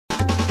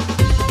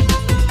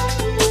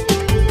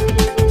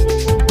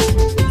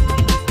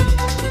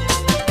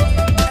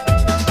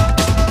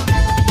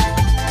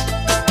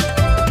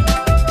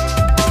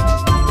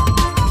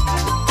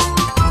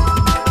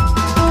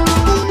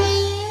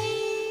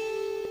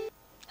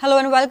Hello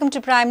and welcome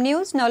to Prime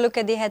News. Now look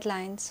at the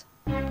headlines.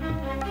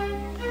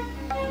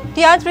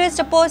 Tiatrists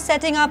oppose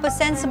setting up a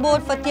censor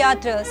board for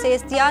Tiatr.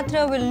 Says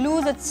Tiatr will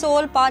lose its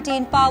soul. Party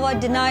in power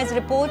denies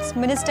reports.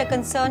 Minister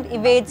concerned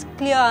evades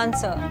clear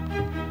answer.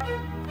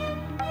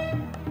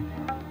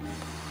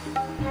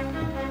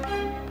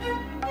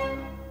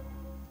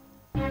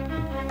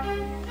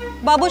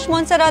 Babush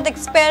Monserrat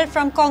expelled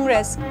from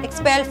Congress.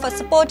 Expelled for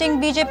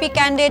supporting BJP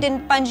candidate in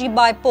Panji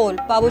by poll.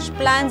 Babush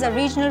plans a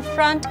regional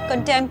front.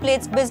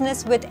 Contemplates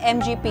business with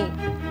MGP.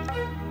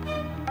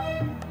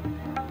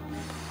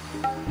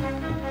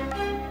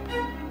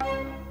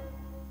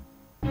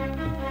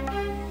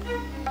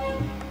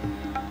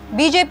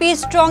 BJP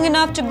is strong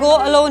enough to go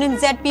alone in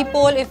ZP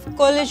poll if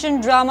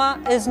coalition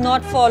drama is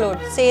not followed.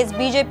 Says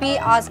BJP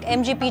asked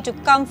MGP to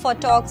come for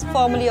talks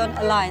formally on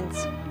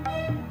alliance.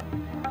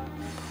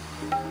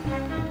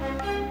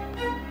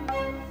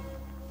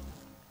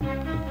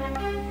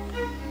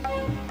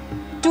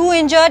 Two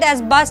injured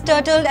as bus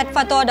turtled at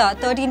Fatoda.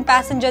 13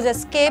 passengers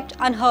escaped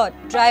unhurt.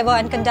 Driver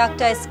and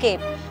conductor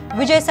escaped.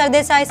 Vijay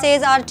Sardesai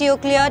says RTO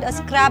cleared a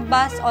scrap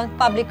bus on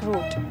public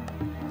route.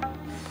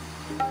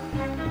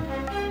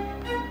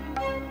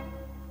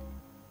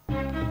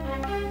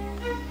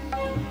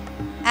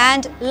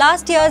 And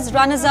last year's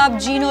runners-up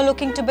Gino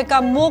looking to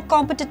become more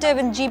competitive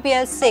in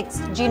GPL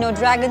 6. Gino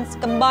Dragons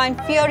combined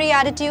fiery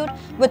attitude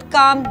with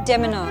calm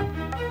demeanor.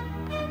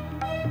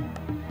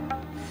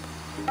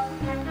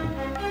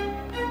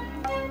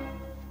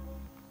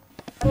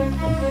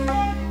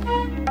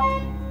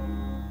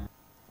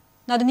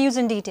 Now the news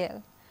in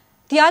detail.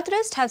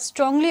 Tiatrists have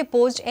strongly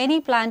opposed any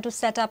plan to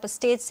set up a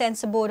state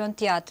censor board on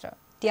Tiatr.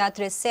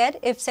 Tiatrists said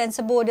if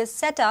censor board is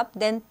set up,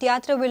 then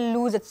Tiatr will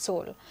lose its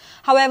soul.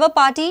 However,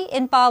 party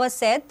in power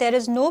said there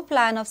is no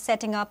plan of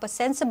setting up a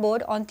censor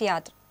board on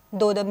Tiatr,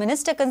 though the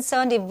minister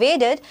concerned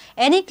evaded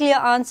any clear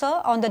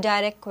answer on the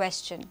direct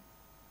question.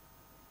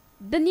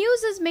 The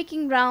news is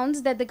making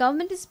rounds that the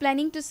government is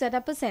planning to set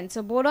up a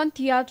censor board on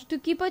Tiatr to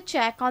keep a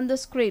check on the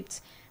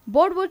scripts.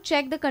 Board would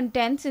check the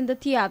contents in the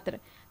Tiatr.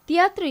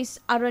 Tiatrists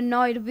are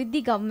annoyed with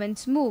the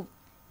government's move.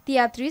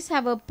 Tiatrists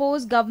have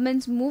opposed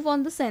government's move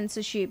on the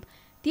censorship.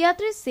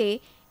 Tiatrists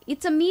say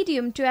it's a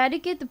medium to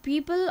educate the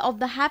people of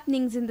the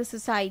happenings in the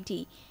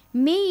society,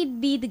 may it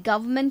be the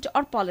government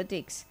or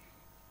politics.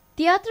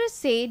 Tiatrists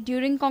say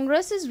during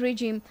Congress's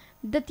regime,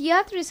 the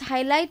Tiatrists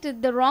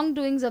highlighted the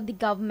wrongdoings of the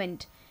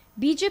government.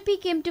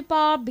 BJP came to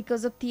power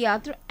because of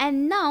Tiatr,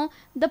 and now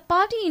the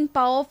party in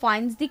power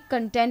finds the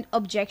content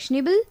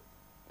objectionable.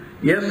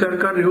 Yes,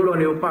 सरकार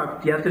निवडून येवपाक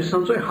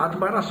तियात्रिस्तांचो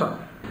हातभार आसा.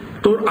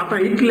 तर आता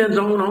इतले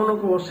जावन हांव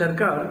नको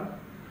सरकार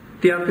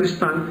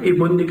तियात्रिस्तांक ही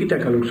बंदी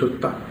कित्याक घालूंक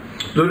सोदता.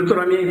 जरी तर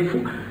आमी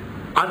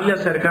आदल्या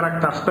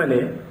सरकाराक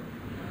तासताले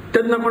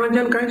तेन्ना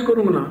कोणाच्यान कांयच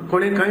करूंक ना,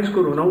 कोणें कांयच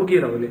करूं ना, उगी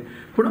रावले.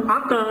 पूण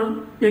आतां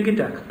हें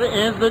कित्याक?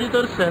 हें जरी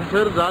तर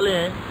सेन्सर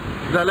जालें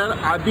जाल्यार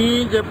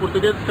आदीं जे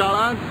पुर्तुगेज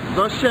काळांत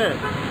जशे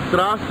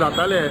त्रास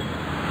जाताले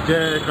जे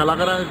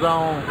कलाकारांक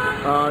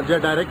जावं जे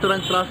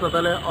डायरेक्टरांक त्रास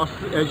जाताले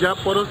हेज्या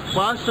परस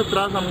फास्ट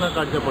त्रास आमकां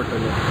काडचे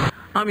पडटले.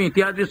 आमी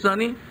त्या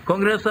दिसांनी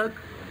काँग्रेसाक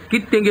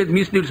कितें तेंगे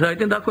मिसलीड जाय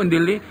तें दाखोवन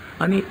दिल्ली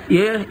आनी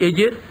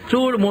हेजेर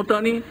चड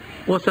मोतांनी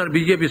वसार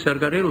बीजेपी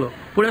सरकार येयलो.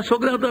 पूण हें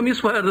सगळें आतां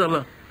मिसफायर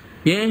जालां.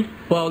 हें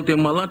पावल तें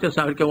मारलां तें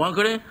सारकें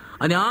वांकडें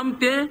आनी आम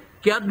तें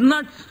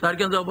केन्नाच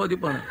सारकें जावपाक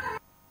दिवपाना.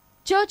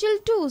 Churchill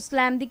too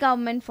slammed the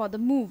government for the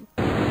move.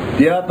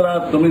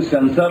 तियात्रात तुम्ही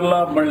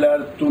सेन्सरला म्हणल्यार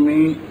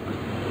तुम्ही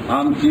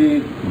आमची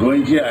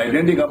गोंयची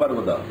आयडेंटिटी काबार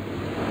करता.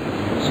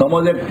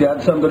 समज एक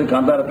तियात्रान तरी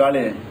कांतार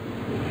काळे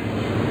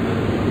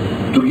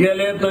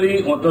तुगेले तरी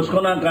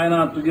तशकोना कांय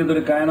ना, तुजे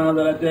तरी कांय ना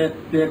जाल्यार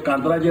ते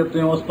कांतराचेर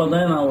तुवें वचपाक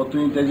जायना,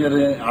 तुवें तेजेर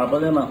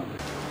हाडपाक जायना.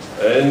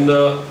 And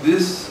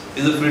this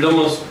is a freedom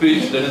of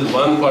speech, that is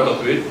one part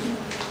of it.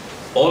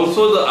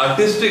 Also the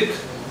artistic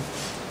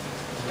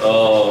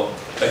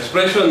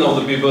expression of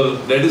the people,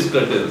 that is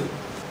curtailed.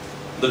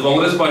 The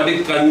Congress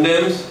party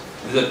condemns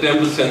this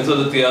attempt to censor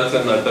the Tiatrs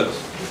and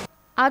Nataks.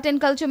 Art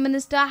and Culture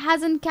Minister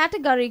hasn't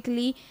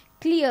categorically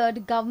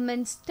cleared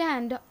government's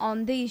stand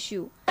on the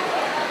issue.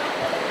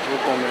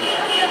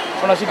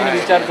 पण अशी किती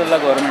विचार चल्ला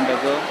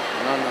गव्हर्नमेंटाचो?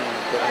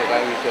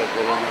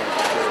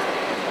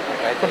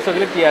 पण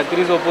सगळे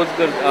तियात्रीज oppose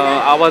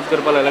आवाज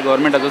करपाक लागला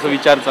गव्हर्नमेंटाचो असो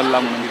विचार चल्ला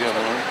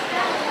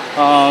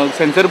म्हणून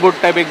सेन्सर बोर्ड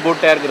टायप एक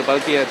बोर्ड तयार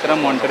करपाक तियात्रां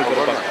मॉनिटर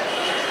करपाक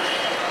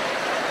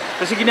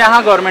तशें कितें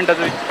आहा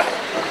गव्हर्नमेंटाचो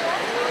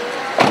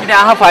कितें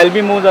आहा फायल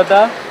बी मूव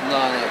जाता?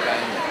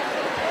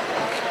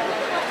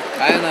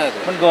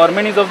 पण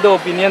government is of the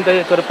opinion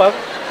तशें करपाक.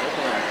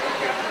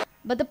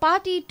 But the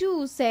party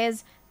too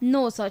says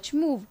no such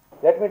move.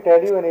 Let me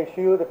tell you an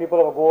issue, the people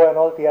of Goa and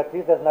all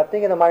Tiatris, there's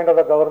nothing in the mind of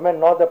the government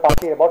nor the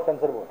party about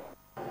censor board.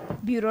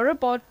 Bureau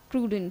Report,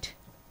 Prudent.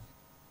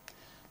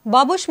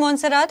 Babush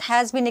Monserrat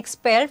has been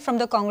expelled from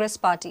the Congress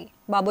party.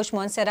 Babush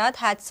Monserrat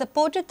had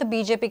supported the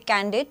BJP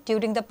candidate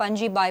during the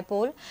Panji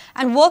by-poll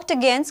and worked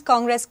against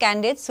Congress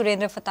candidate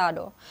Surendra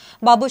Fatado.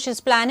 Babush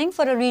is planning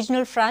for a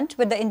regional front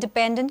with the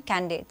independent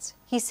candidates.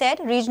 He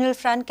said regional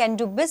front can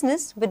do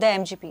business with the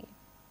MGP.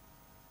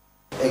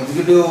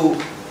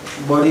 Executive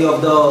body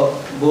of the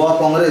Goa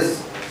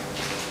Congress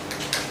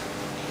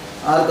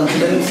are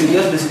considering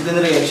serious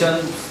disciplinary action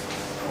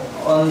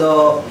on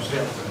the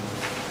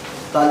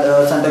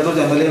Santa Cruz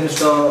MLA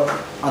Mr.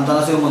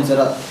 Antanasio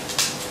Monserrat.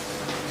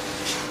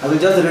 I will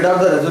just read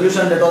out the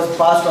resolution that was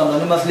passed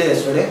anonymously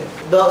yesterday.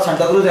 The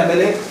Santa Cruz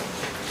MLA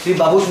Sri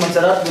Babush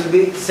Monserrat will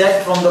be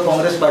sacked from the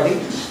Congress party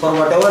for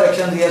whatever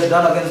actions he has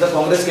done against the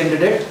Congress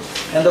candidate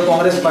and the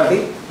Congress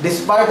party,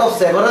 despite of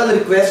several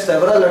requests,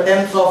 several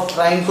attempts of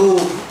trying to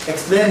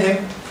explain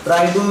him,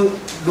 trying to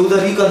do the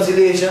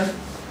reconciliation.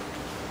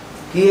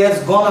 He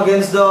has gone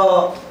against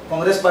the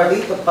Congress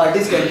party, the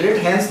party's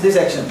candidate, hence this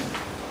action.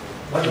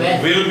 But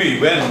when? Will be.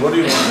 When? What do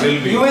you mean?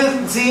 Will be? You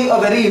will see a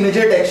very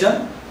immediate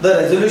action. The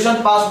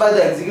resolution passed by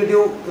the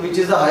executive, which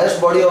is the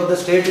highest body of the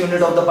state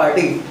unit of the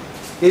party,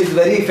 is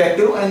very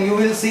effective, and you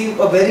will see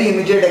a very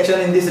immediate action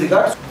in this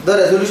regard. The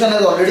resolution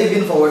has already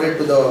been forwarded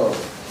to the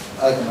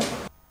ICON.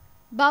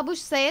 Babush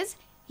says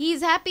he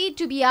is happy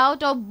to be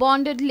out of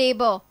bonded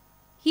labor.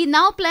 He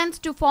now plans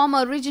to form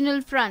a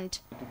regional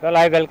front. Well,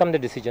 I welcome the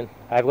decision.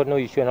 I've got no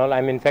issue and all.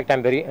 In fact,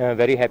 I'm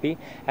very happy,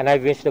 and I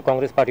wish the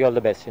Congress party all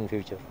the best in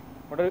future.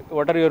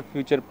 What are your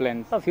future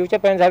plans? Future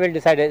plans I will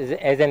decide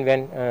as and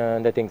when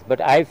the things.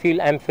 But I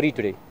feel I'm free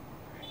today.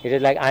 It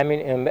is like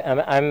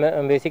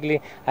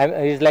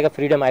it's like a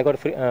freedom. I got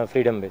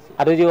freedom basically.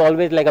 Otherwise, you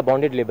always like a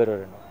bonded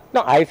laborer.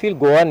 No, I feel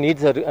Goa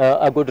needs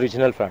a good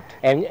regional front.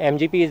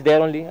 MGP is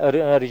there only,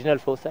 a regional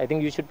force. I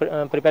think you should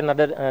prepare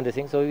another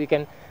thing so we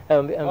can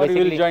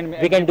basically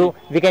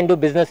we can do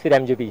business with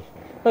MGP.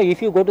 No,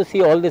 if you go to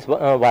see all this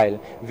while,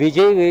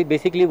 Vijay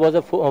basically was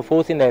a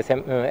force in the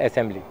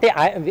assembly.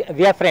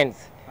 We are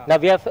friends. Now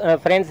we are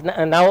friends.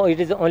 Now it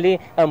is only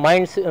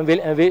minds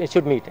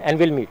should meet and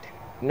will meet.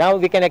 Now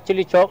we can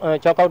actually chalk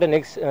out the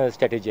next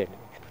strategy.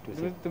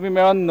 तुम्ही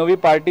मेळून नवी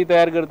party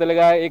तयार करतले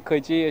काय एक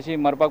खंयची अशी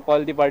मरपाक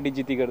पावली ती पार्टी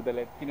जिती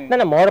करतले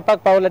ना मरपाक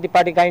पावला ती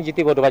पार्टी कांय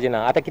जिती करपाची ना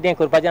आता कितें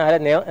करपाचें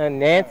जाल्यार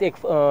नेच एक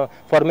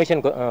फॉर्मेशन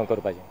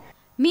करपाचें.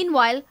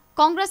 Meanwhile,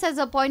 Congress has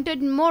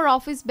appointed more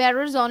office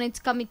bearers on its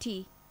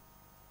committee.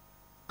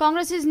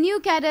 Congress's new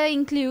cadre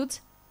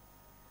includes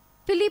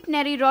Philip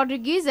Neri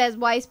Rodriguez as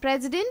Vice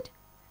President,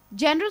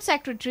 General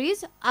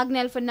Secretaries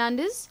Agnel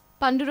Fernandez,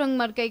 Pandurang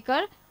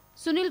Markaikar,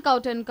 Sunil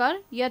Kautankar,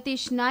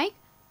 Yatish Naik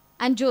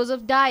and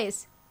Joseph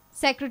Dias.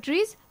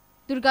 Secretaries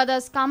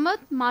Durgadas Kamath,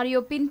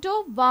 Mario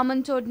Pinto,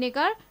 Vaman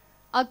Chodnekar,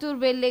 Atur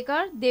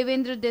Vellekar,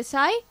 Devendra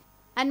Desai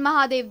and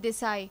Mahadev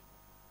Desai.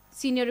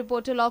 Senior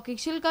reporter Laukik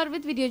Shilkar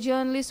with video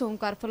journalist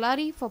Omkar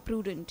Falari for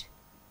Prudent.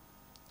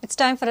 It's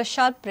time for a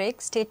short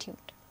break. Stay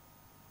tuned.